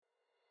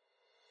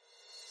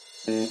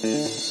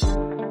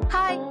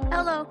Hi,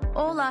 hello,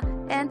 hola,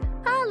 and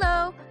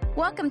hello.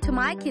 Welcome to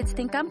My Kids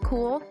Think I'm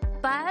Cool,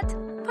 but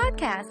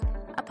podcast.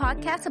 A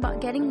podcast about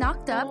getting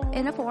knocked up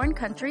in a foreign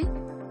country,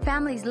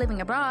 families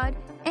living abroad,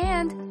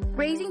 and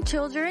raising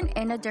children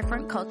in a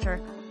different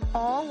culture.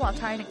 All while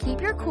trying to keep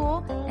your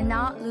cool and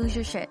not lose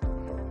your shit.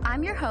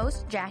 I'm your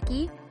host,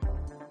 Jackie.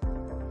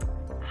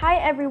 Hi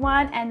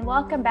everyone, and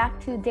welcome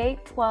back to day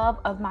 12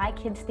 of My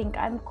Kids Think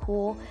I'm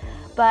Cool,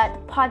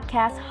 but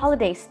podcast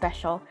holiday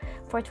special.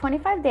 For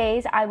 25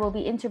 days, I will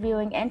be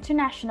interviewing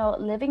international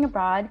living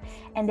abroad,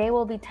 and they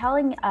will be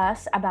telling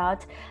us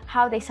about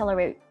how they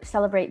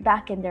celebrate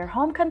back in their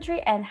home country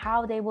and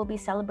how they will be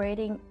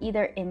celebrating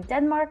either in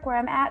Denmark, where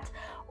I'm at,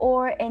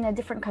 or in a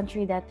different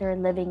country that they're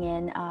living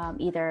in,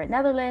 either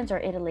Netherlands or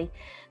Italy.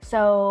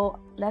 So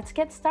let's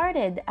get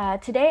started.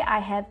 Today I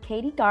have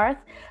Katie Garth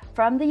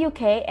from the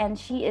UK, and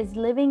she is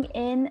living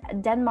in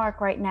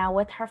Denmark right now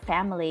with her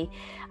family.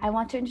 I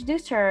want to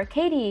introduce her.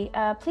 Katie,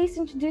 please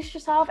introduce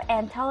yourself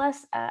and tell us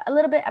a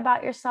little bit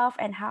about yourself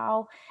and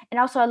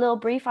also a little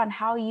brief on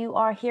how you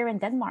are here in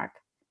Denmark.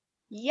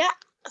 Yeah,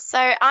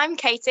 so I'm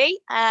Katie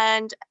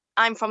and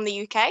I'm from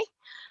the UK.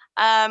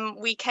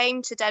 We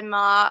came to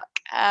Denmark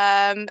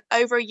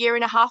over a year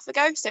and a half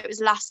ago, so it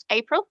was last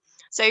April.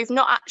 So we've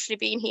not actually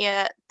been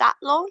here that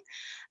long.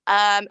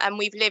 And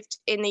we've lived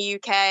in the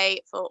UK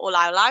for all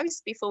our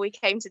lives before we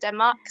came to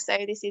Denmark. So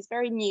this is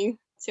very new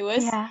to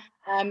us,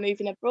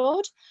 moving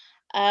abroad.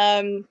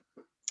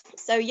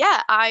 So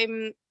yeah,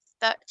 I'm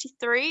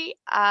 33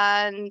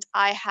 and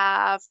I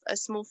have a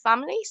small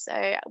family.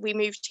 So we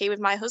moved here with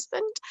my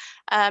husband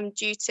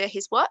due to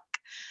his work.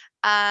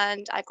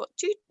 And I've got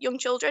 2 young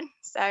children.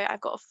 So I've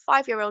got a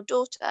 5-year-old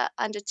daughter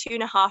and a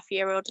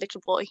 2.5-year-old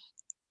little boy.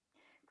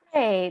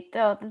 Great.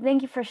 So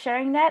thank you for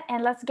sharing that.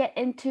 And let's get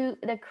into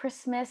the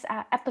Christmas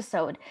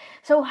episode.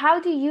 So how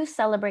do you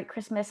celebrate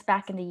Christmas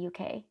back in the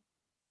UK?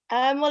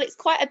 Well, it's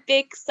quite a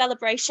big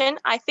celebration.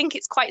 I think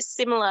it's quite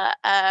similar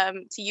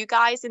to you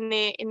guys in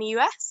the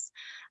US.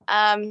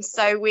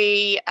 So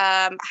we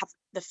have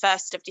the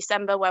 1st of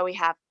December where we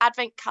have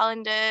advent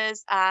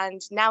calendars, and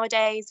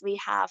nowadays we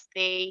have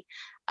the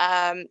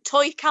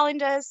toy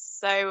calendars.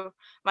 So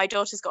my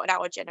daughter's got an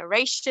Our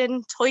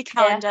Generation toy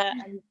calendar,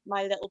 and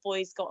my little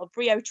boy's got a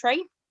Brio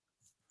train.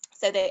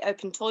 So they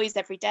open toys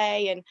every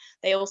day, and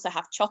they also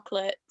have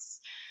chocolates.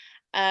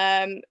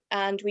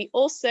 And we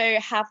also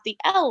have the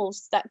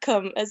elves that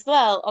come as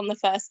well on the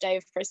first day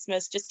of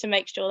Christmas, just to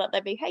make sure that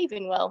they're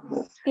behaving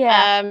well.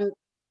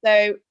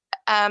 So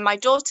my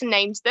daughter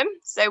named them.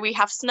 So we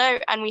have Snow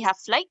and we have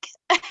Flake.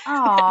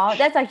 Oh,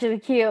 that's actually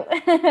cute.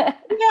 Yeah,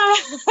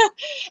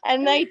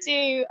 and they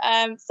do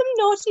some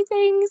naughty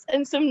things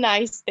and some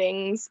nice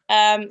things.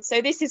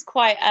 So this is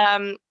quite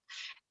a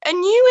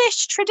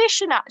newish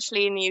tradition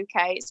actually in the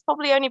UK. It's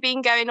probably only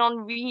been going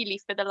on really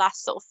for the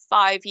last sort of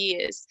 5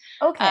 years.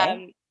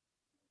 Okay.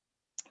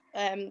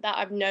 That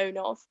I've known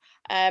of,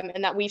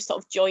 and that we've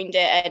sort of joined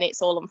it, and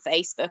it's all on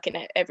Facebook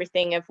and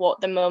everything of what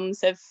the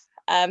mums have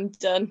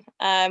done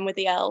with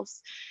the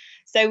elves.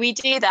 So we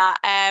do that,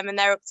 and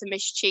they're up to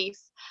mischief.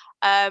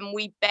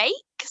 We bake.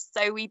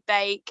 So we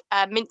bake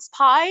mince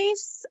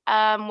pies,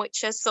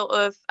 which are sort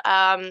of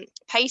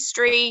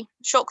pastry,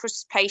 short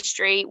crust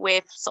pastry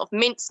with sort of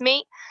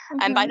mincemeat.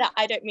 And by that,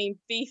 I don't mean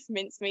beef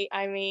mincemeat.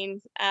 I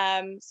mean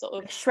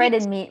sort of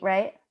shredded meat,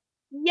 right?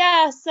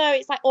 Yeah, so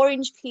it's like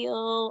orange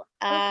peel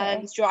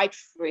and dried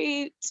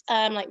fruit,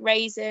 like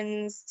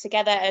raisins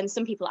together, and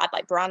some people add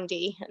like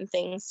brandy and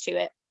things to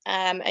it.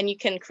 And you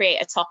can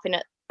create a topping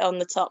on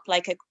the top,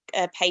 like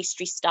a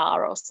pastry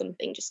star or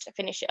something, just to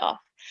finish it off.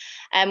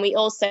 And we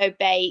also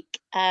bake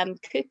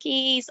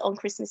cookies on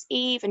Christmas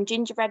Eve and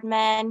gingerbread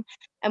men.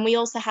 And we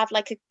also have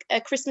like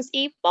a Christmas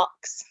Eve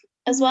box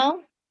as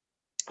well,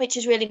 which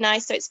is really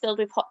nice. So it's filled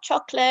with hot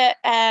chocolate,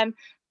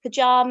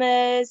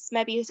 pajamas,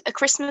 maybe a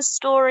Christmas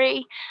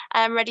story,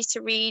 ready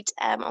to read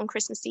on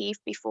Christmas Eve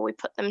before we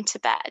put them to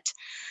bed.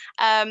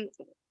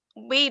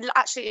 We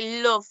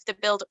actually love the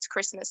build up to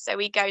Christmas. So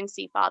we go and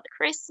see Father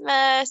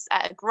Christmas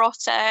at a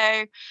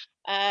grotto.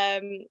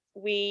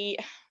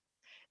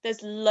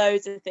 There's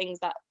loads of things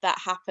that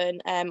happen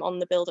on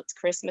the build up to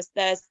Christmas.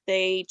 There's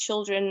the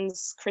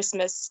children's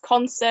Christmas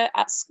concert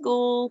at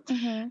school,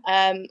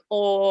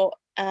 or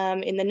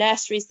in the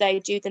nurseries they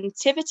do the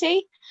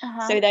nativity.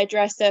 So they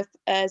dress up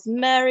as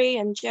Mary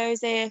and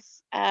Joseph,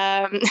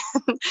 and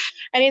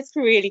it's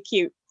really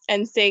cute,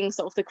 and sing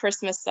sort of the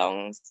Christmas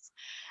songs.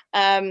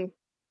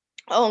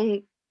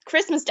 On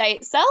Christmas Day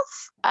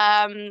itself,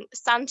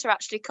 Santa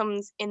actually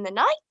comes in the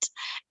night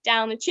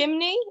down the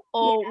chimney,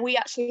 or we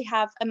actually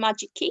have a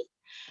magic key.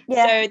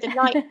 So the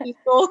night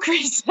before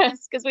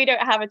Christmas, because we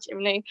don't have a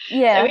chimney,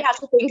 so we have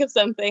to think of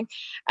something.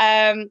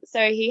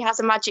 So he has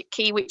a magic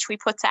key which we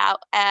put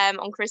out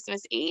on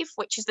Christmas Eve,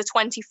 which is the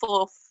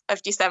 24th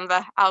of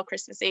December, our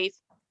Christmas Eve.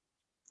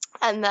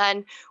 And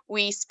then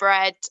we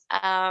spread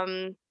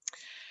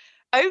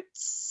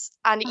oats,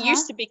 and it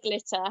used to be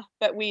glitter,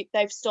 but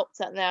they've stopped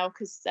that now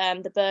because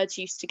the birds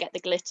used to get the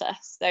glitter,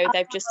 so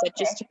they've just said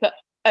just to put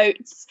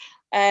oats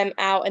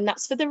out, and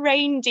that's for the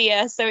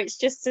reindeer. So it's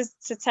just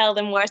to tell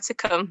them where to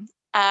come.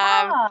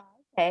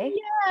 Okay.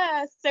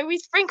 Yeah, so we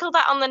sprinkle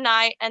that on the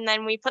night, and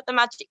then we put the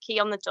magic key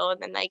on the door,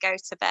 and then they go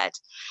to bed.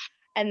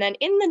 And then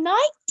in the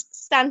night,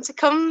 Santa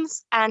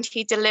comes and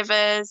he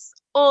delivers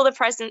all the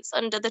presents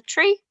under the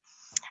tree.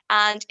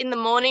 And in the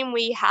morning,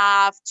 we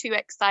have 2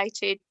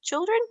 excited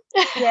children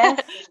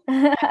Yes.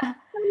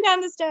 coming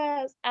down the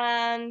stairs,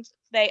 and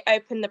they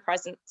open the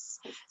presents.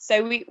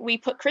 So we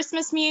put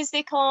Christmas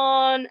music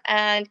on,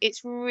 and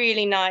it's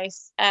really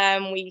nice.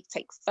 We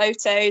take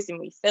photos and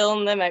we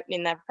film them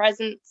opening their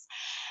presents.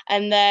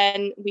 And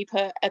then we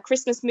put a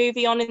Christmas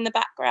movie on in the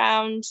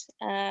background,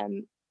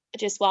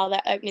 just while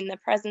they're opening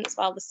their presents,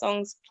 while the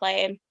song's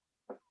playing.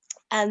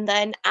 And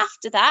then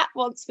after that,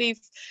 once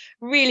we've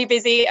really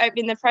busy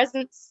opening the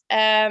presents,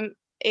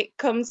 it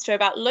comes to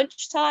about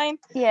lunchtime.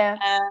 Yeah.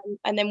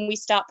 And then we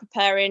start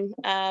preparing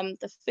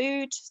the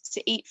food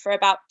to eat for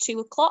about 2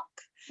 o'clock.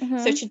 Mm-hmm.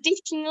 So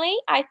traditionally,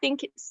 I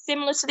think it's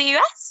similar to the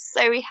US.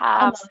 So we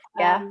have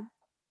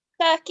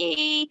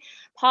turkey,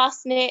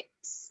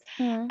 parsnips,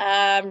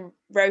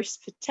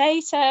 roast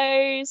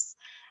potatoes.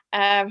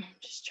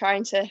 Just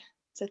trying to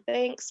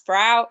think,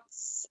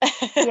 sprouts.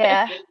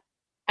 Yeah.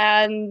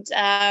 And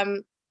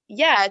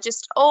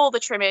just all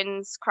the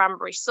trimmings,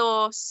 cranberry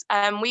sauce.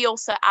 We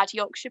also add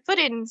Yorkshire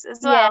puddings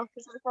as well,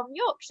 because we're from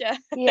Yorkshire.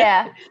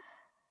 Yeah.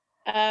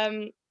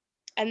 And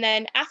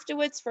then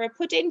afterwards, for a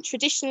pudding,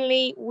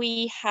 traditionally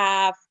we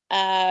have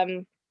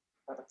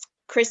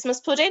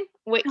Christmas pudding,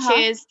 which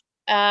is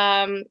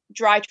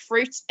dried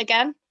fruit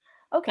again.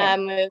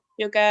 Okay. With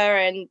sugar,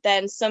 and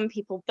then some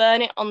people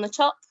burn it on the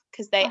top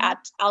because they add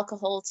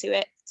alcohol to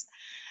it.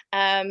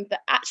 But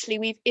actually,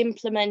 we've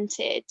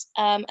implemented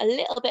a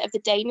little bit of the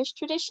Danish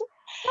tradition.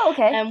 Oh,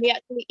 okay. And we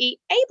actually eat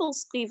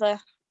Abelskliver.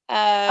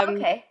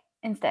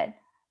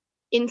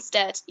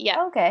 Instead,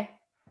 yeah. Okay.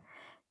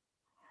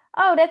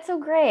 Oh, that's so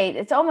great.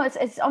 It's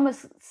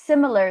almost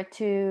similar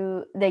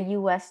to the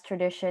US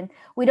tradition.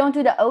 We don't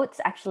do the oats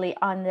actually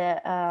on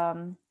the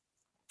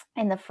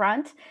in the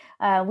front.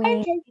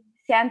 We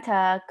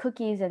Santa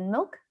cookies and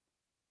milk.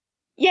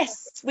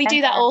 Yes, we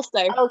do that also.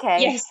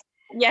 Okay. Yes.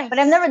 Yes. But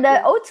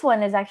the oats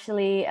one is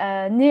actually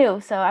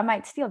new, so I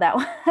might steal that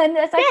one.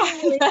 That's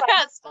actually really fun.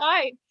 That's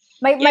fine.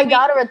 My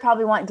daughter would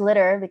probably want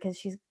glitter because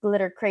she's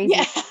glitter crazy.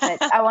 Yeah.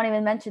 But I won't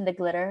even mention the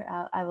glitter.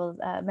 I will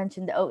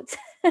mention the oats.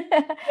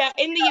 Yeah,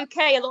 in the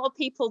UK, a lot of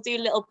people do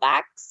little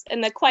bags,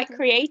 and they're quite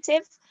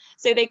creative.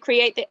 So they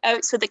create the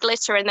oats with the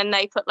glitter, and then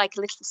they put like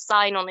a little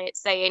sign on it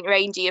saying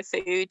reindeer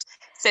food.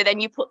 So then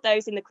you put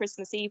those in the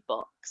Christmas Eve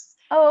box.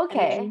 Oh,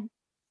 okay.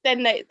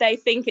 Then they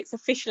think it's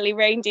officially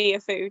reindeer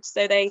food,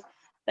 so they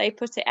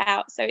put it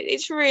out. So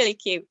it's really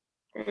cute.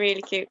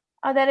 Really cute.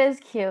 Oh, that is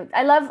cute.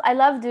 I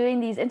love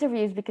doing these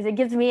interviews because it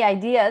gives me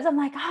ideas. I'm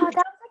like, oh,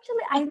 that's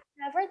actually, I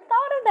never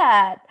thought of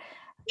that.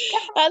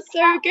 That's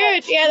so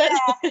good. Yeah,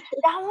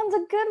 that one's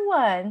a good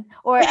one.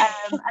 Or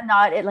a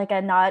naughty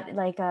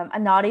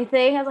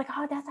thing. I was like,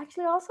 oh, that's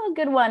actually also a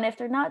good one if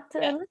they're not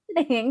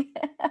listening.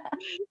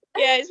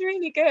 Yeah, it's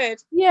really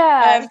good.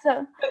 Yeah.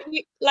 But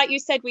like you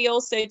said, we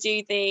also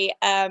do the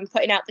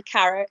putting out the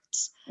carrot,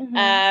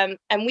 and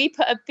we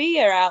put a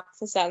beer out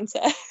for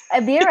Santa.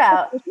 A beer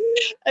out.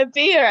 A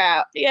beer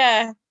out.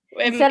 Yeah.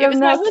 It was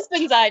my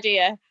husband's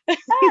idea.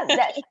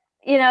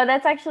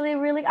 That's actually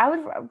really. I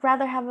would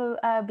rather have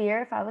a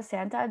beer if I was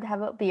Santa. I'd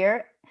have a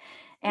beer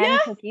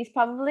and cookies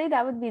probably.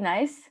 That would be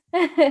nice.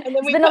 And then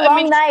it's been a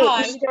long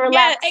night.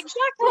 Yeah,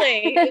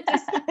 exactly.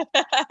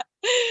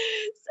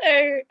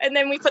 So, and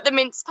then we put the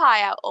mince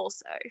pie out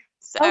also.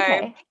 So.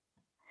 Okay.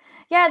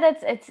 Yeah,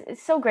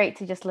 it's so great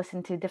to just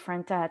listen to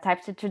different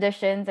types of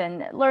traditions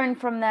and learn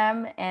from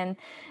them, and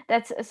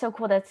that's so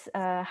cool. That's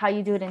how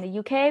you do it in the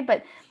UK,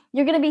 but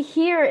you're going to be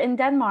here in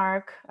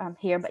Denmark,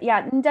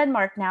 in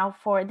Denmark now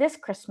for this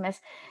Christmas.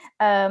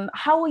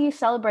 How will you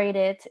celebrate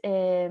it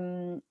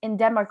in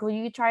Denmark? Will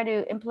you try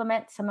to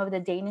implement some of the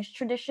Danish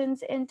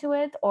traditions into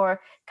it, or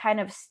kind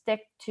of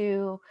stick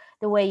to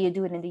the way you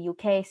do it in the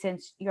UK,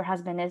 since your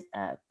husband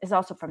is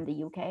also from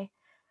the UK?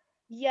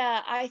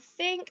 Yeah, I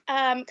think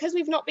because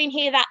we've not been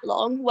here that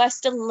long, we're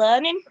still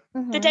learning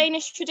the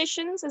Danish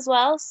traditions as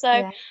well.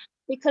 So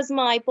because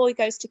my boy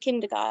goes to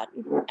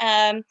kindergarten,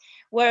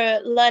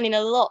 we're learning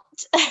a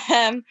lot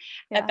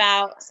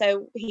about,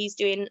 so he's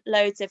doing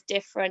loads of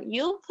different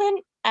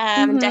julepynt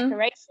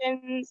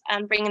decorations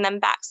and bringing them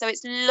back. So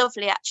it's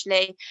lovely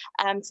actually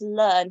to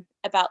learn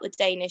about the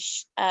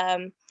Danish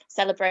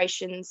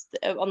celebrations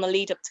on the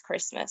lead up to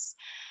Christmas.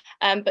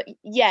 But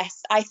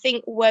yes, I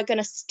think we're going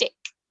to stick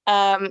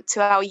to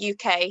our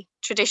UK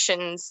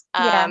traditions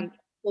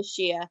this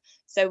year.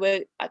 So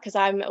because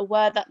I'm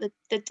aware that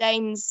the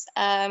Danes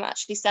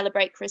actually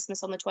celebrate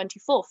Christmas on the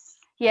 24th.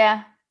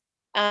 Yeah.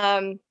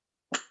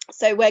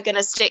 So we're going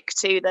to stick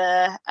to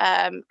the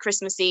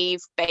Christmas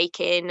Eve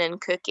baking and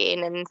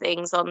cooking and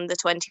things on the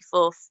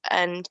 24th,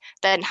 and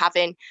then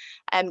having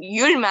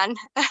Juleman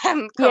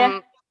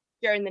come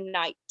during the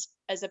night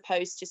as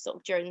opposed to sort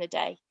of during the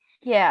day.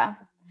 Yeah.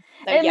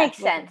 So, it makes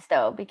sense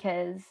though,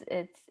 because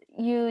it's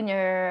you and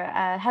your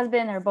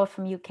husband are both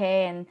from UK,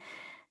 and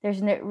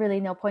there's really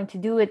no point to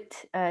do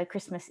it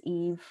Christmas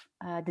Eve,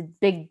 the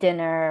big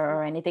dinner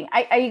or anything.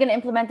 Are you going to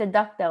implement the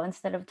duck though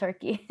instead of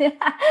turkey the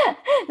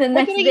We're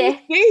next gonna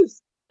day? use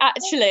goose.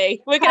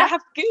 Actually, we're gonna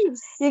have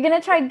goose. You're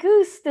gonna try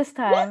goose this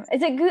time. What?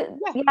 Is it good?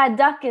 Yeah. Yeah,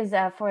 duck is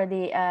for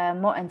the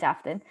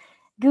mortensaften.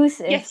 Goose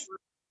is Yes.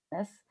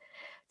 Christmas.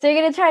 So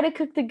you're gonna try to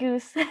cook the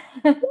goose.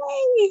 Yay!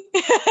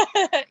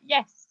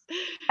 Yes.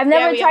 I've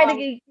never we tried are. to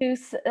get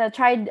goose,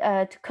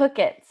 to cook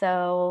it,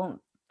 so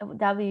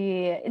that'll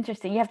be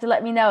interesting. You have to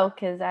let me know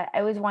because I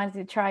always wanted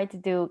to try to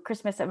do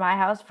Christmas at my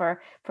house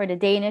for the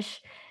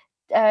Danish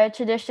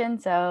tradition.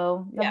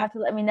 So you'll Yeah. have to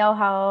let me know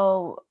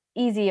how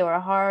easy or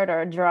hard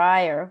or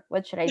dry or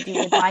what should I do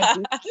with my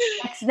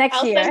goose next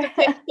I'll year. send a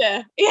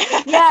picture.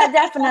 Yeah,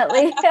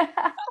 definitely.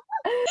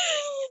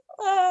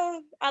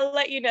 I'll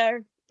let you know.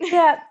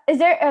 Yeah. Is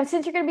there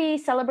since you're going to be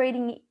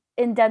celebrating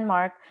in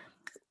Denmark,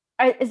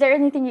 is there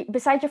anything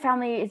besides your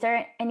family? Is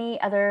there any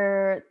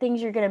other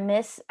things you're going to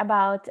miss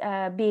about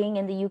being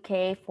in the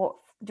UK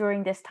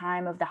during this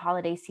time of the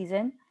holiday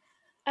season?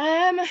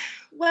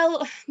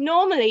 Well,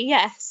 normally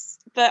yes,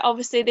 but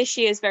obviously this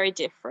year is very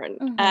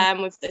different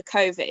with the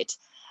COVID.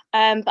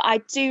 But I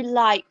do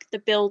like the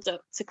build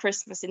up to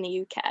Christmas in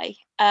the UK.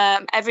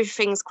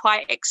 Everything's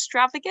quite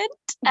extravagant.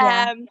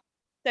 Yeah.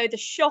 So the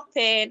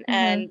shopping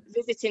and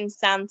visiting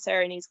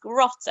Santa and his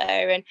grotto,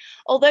 and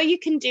although you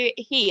can do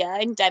it here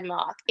in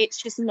Denmark,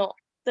 it's just not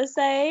the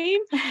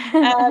same.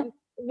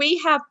 We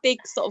have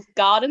big sort of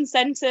garden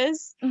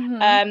centres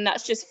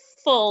that's just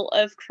full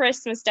of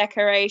Christmas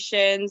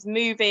decorations,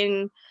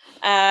 moving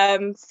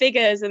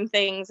figures and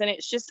things, and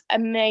it's just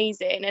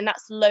amazing. And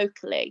that's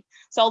locally.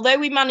 So although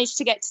we managed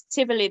to get to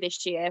Tivoli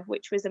this year,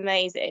 which was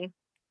amazing,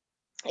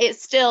 there's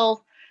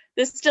still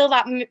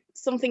that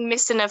something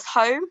missing of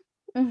home.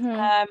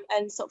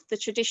 And sort of the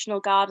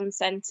traditional garden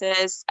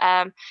centres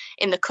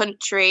in the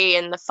country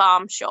and the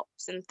farm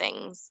shops and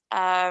things.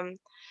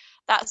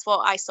 That's what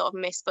I sort of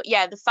miss. But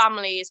yeah, the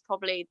family is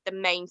probably the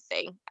main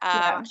thing.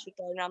 Actually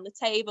going around the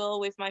table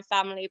with my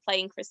family,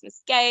 playing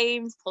Christmas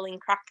games, pulling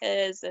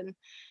crackers, and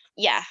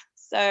yeah,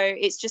 so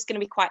it's just going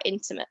to be quite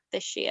intimate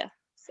this year.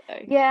 So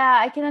yeah,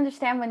 I can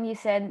understand when you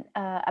said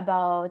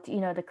about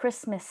the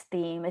Christmas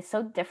theme. It's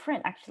so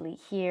different actually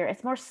here.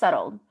 It's more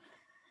subtle.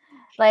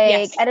 Like,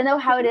 yes. I don't know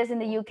how it is in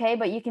the UK,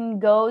 but you can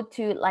go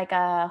to like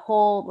a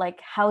whole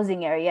like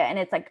housing area and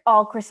it's like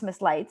all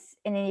Christmas lights,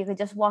 and then you could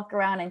just walk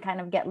around and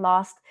kind of get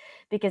lost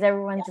because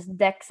everyone just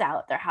decks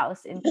out their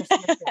house in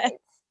Christmas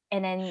lights,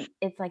 and then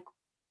it's like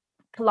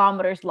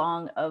kilometers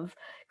long of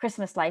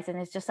Christmas lights, and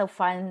it's just so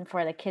fun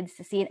for the kids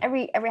to see. And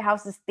every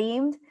house is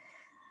themed.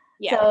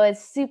 So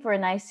it's super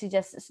nice to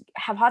just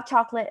have hot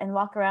chocolate and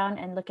walk around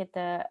and look at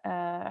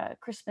the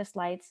Christmas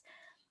lights.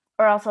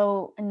 Or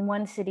also in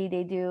one city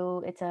they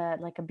do, it's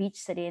like a beach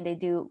city, and they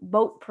do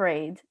boat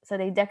parade. So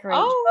they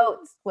decorate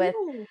boats with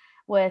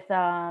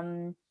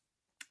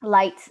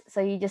lights.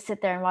 So you just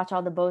sit there and watch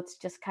all the boats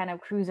just kind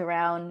of cruise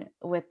around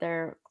with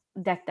their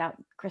decked out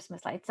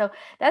Christmas lights. So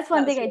that's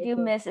one thing I do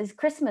miss is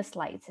Christmas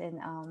lights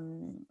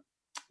and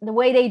the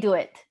way they do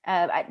it.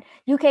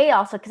 UK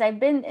also, because I've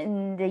been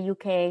in the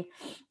UK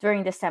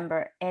during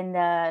December, and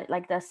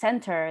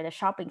the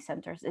shopping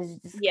centers is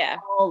just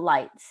all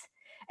lights.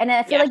 And then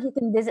I feel like you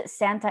can visit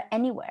Santa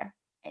anywhere,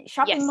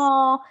 shopping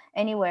mall,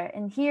 anywhere.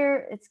 And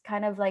here it's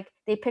kind of like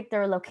they pick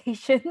their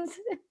locations.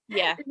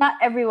 Yeah. Not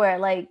everywhere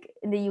like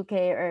in the UK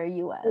or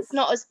US. It's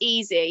not as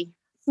easy.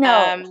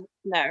 No.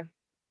 No.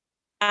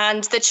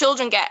 And the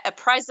children get a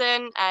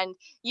present, and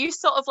you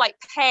sort of like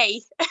pay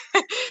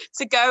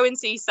to go and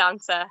see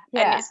Santa.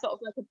 And it's sort of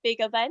like a big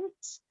event.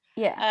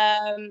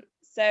 Yeah.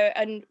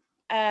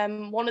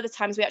 One of the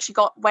times we actually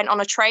went on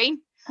a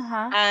train.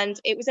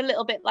 And it was a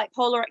little bit like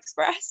Polar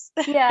Express.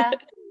 Yeah.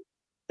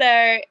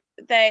 So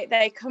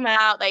they come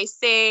out, they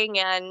sing,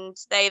 and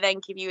they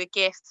then give you a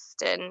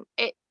gift, and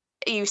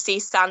you see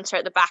Santa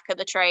at the back of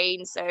the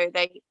train. So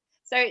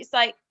it's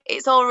like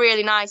it's all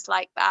really nice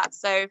like that.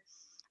 So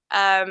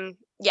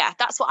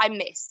that's what I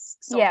miss.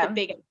 Sort of the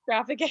big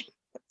extravagant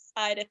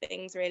side of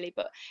things, really.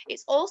 But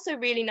it's also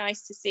really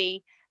nice to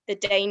see the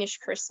Danish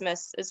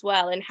Christmas as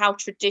well, and how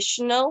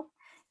traditional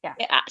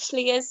it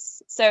actually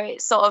is. So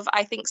it's sort of,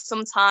 I think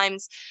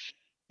sometimes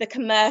the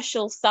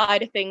commercial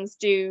side of things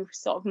do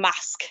sort of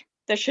mask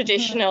the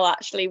traditional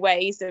actually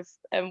ways of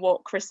and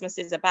what Christmas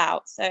is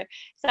about. So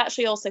it's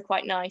actually also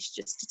quite nice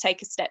just to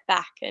take a step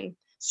back and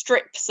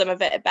strip some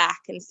of it back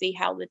and see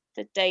how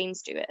the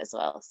Danes do it as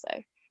well.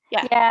 So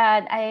yeah,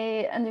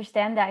 I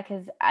understand that,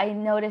 because I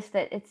noticed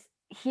that it's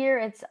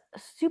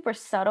super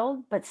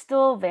subtle but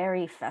still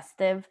very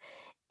festive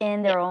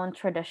in their own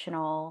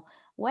traditional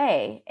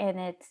way, and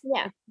it's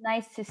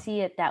nice to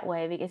see it that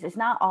way, because it's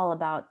not all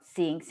about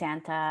seeing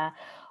Santa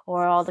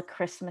or all the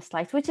Christmas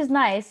lights, which is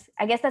nice.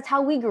 I guess that's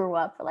how we grew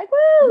up. We're like,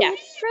 woo,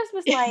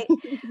 Christmas light.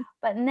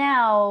 But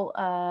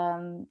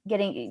now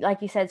getting,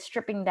 like you said,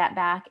 stripping that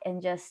back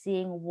and just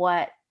seeing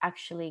what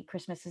actually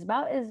Christmas is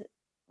about is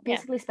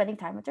basically spending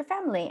time with your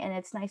family, and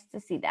it's nice to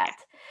see that.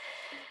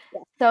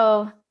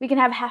 So we can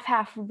have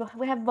half.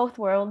 We have both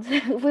worlds.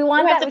 If we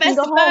want We have that, the we can best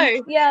go of home.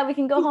 both. Yeah, we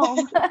can go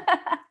home.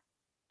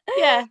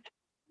 Yeah.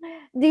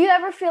 Do you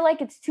ever feel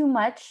like it's too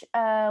much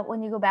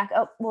when you go back?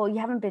 Oh, well, you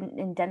haven't been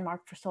in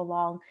Denmark for so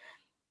long,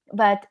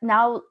 but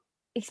now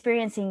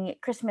experiencing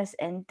Christmas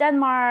in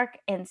Denmark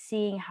and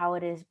seeing how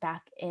it is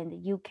back in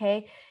the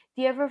UK,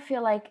 do you ever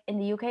feel like in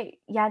the UK,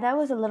 yeah,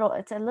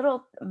 it's a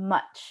little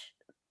much.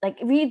 Like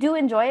we do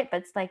enjoy it,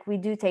 but it's like we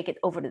do take it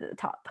over to the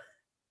top.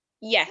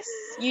 Yes,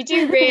 you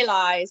do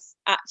realize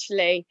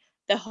actually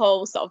the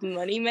whole sort of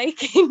money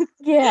making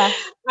Yeah.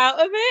 out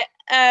of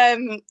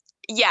it.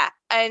 Yeah,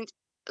 and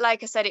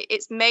like I said,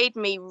 it's made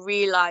me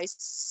realize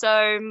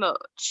so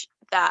much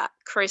that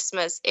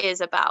Christmas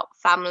is about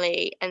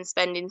family and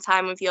spending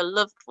time with your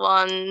loved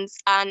ones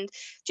and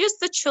just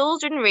the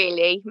children,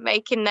 really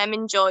making them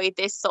enjoy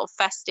this sort of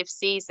festive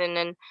season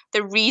and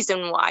the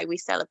reason why we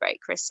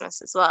celebrate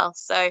Christmas as well.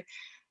 So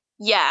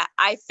yeah,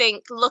 I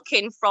think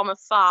looking from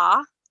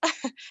afar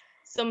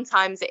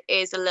sometimes it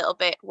is a little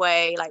bit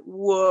way like,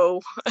 whoa,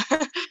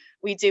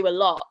 we do a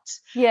lot.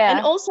 And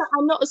Yeah. also,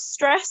 I'm not as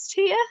stressed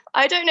here.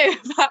 I don't know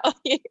about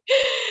you,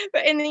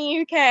 but in the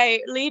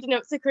UK, leading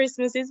up to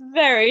Christmas is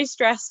very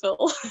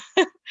stressful.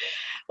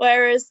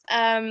 Whereas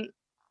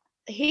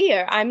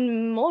here,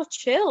 I'm more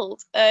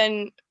chilled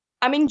and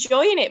I'm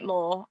enjoying it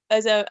more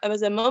as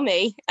a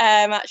mummy,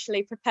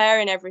 actually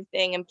preparing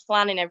everything and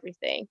planning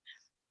everything.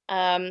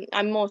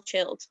 I'm more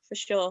chilled for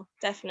sure,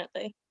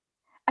 definitely.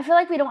 I feel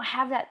like we don't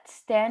have that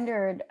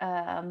standard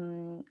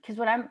because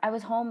when I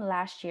was home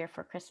last year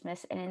for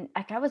Christmas and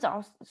like I was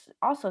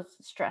also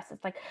stressed.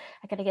 It's like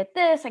I gotta get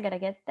this, I gotta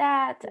get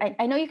that.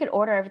 I know you could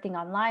order everything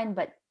online,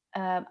 but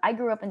I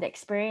grew up in the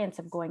experience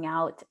of going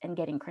out and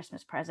getting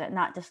Christmas present,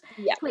 not just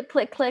Yeah. click,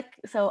 click, click.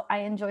 So I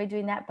enjoy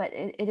doing that, but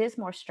it is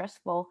more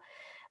stressful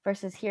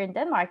versus here in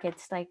Denmark.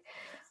 It's like,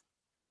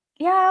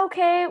 yeah,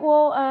 okay,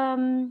 well,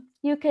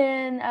 you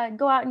can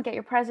go out and get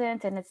your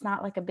present and it's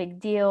not like a big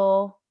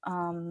deal.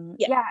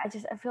 Yeah. Yeah,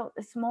 I feel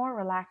it's more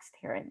relaxed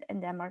here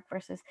in Denmark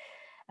versus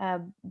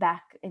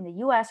back in the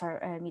US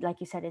or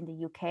like you said in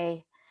the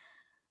UK.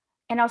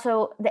 And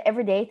also the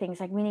everyday things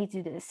like we need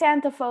to do the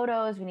Santa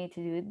photos, we need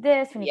to do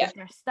this, we need to Yeah.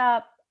 dress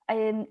up.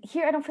 And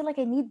here I don't feel like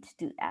I need to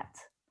do that.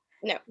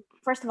 No.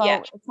 First of Yeah.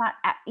 all, it's not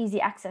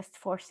easy access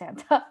for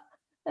Santa.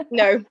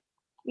 No.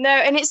 No,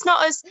 and it's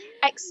not as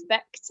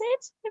expected,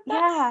 if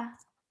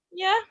that's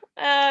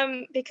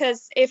Yeah.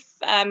 because if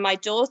my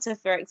daughter,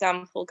 for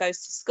example,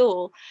 goes to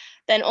school,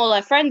 then all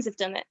her friends have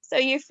done it. So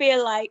you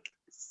feel like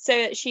so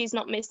that she's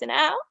not missing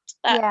out,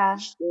 that Yeah.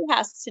 she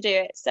has to do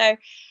it. So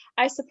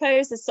I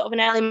suppose there's sort of an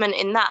element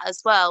in that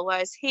as well.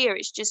 Whereas here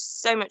it's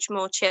just so much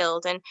more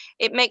chilled and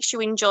it makes you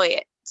enjoy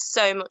it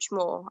so much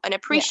more and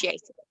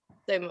appreciate it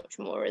so much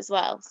more as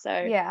well. So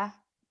Yeah.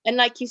 and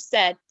like you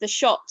said, the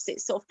shops,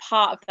 it's sort of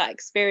part of that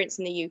experience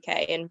in the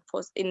UK and of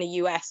course in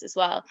the US as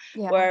well,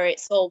 Yeah. where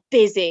it's all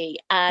busy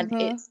and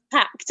Mhm. it's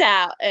packed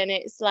out and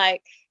it's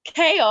like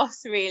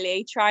chaos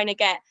really trying to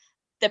get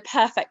the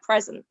perfect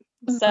present.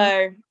 Mhm.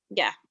 So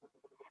yeah.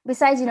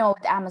 Besides,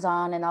 with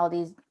Amazon and all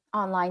these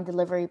online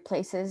delivery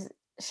places,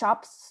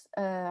 shops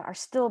are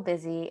still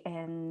busy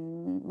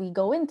and we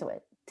go into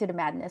it to the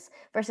madness.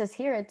 Versus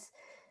here, it's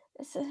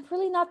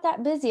really not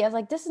that busy. I was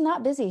like, this is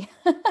not busy.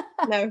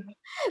 No.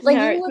 Like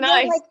No, you it's would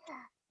wait nice.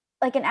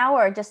 like an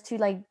hour just to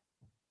like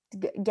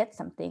get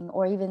something,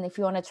 or even if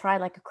you want to try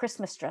like a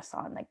Christmas dress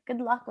on, like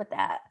good luck with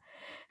that.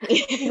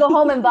 You go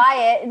home and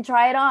buy it and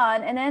try it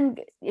on, and then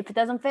if it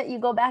doesn't fit, you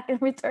go back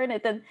and return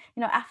it. Then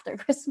after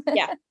Christmas.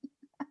 Yeah.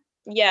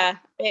 Yeah,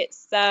 it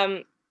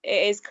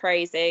is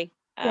crazy.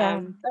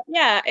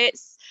 Yeah.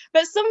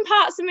 But some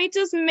parts of me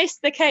does miss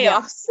the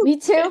chaos. Me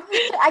too.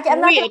 I'm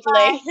not gonna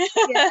lie. Weirdly.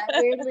 Yeah,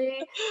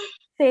 weirdly.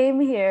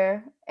 Same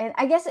here. And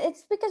I guess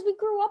it's because we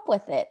grew up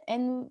with it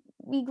and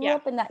we grew Yeah.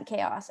 up in that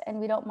chaos and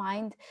we don't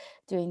mind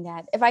doing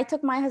that. If I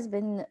took my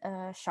husband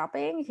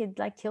shopping, he'd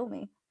like kill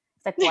me.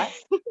 It's like, what?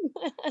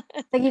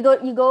 Like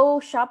you go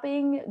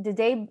shopping the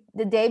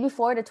day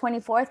before the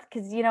 24th,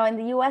 because in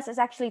the US it's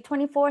actually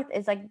 24th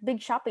is like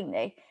big shopping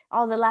day.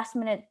 All the last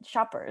minute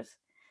shoppers.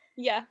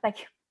 Yeah. Like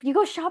you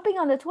go shopping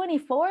on the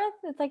 24th,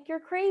 it's like you're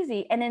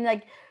crazy. And then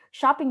like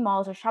shopping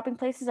malls or shopping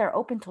places are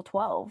open till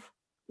 12.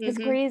 It's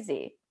Mhm.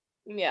 crazy.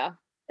 Yeah.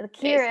 Like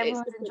here, It's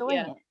everyone's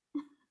enjoying it.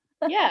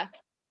 Yeah.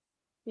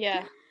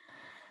 Yeah.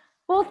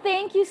 Well,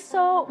 thank you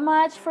so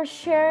much for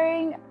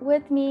sharing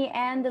with me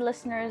and the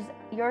listeners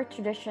your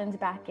traditions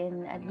back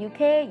in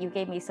UK. You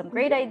gave me some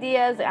great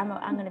ideas.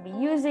 I'm going to be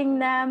using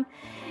them.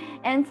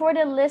 And for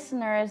the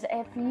listeners,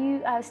 if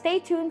you stay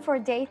tuned for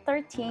day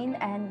 13,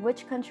 and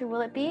which country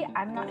will it be?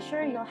 I'm not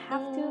sure. You'll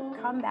have to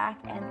come back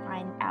and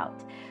find out.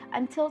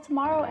 Until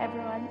tomorrow,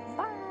 everyone.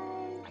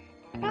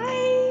 Bye.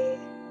 Bye.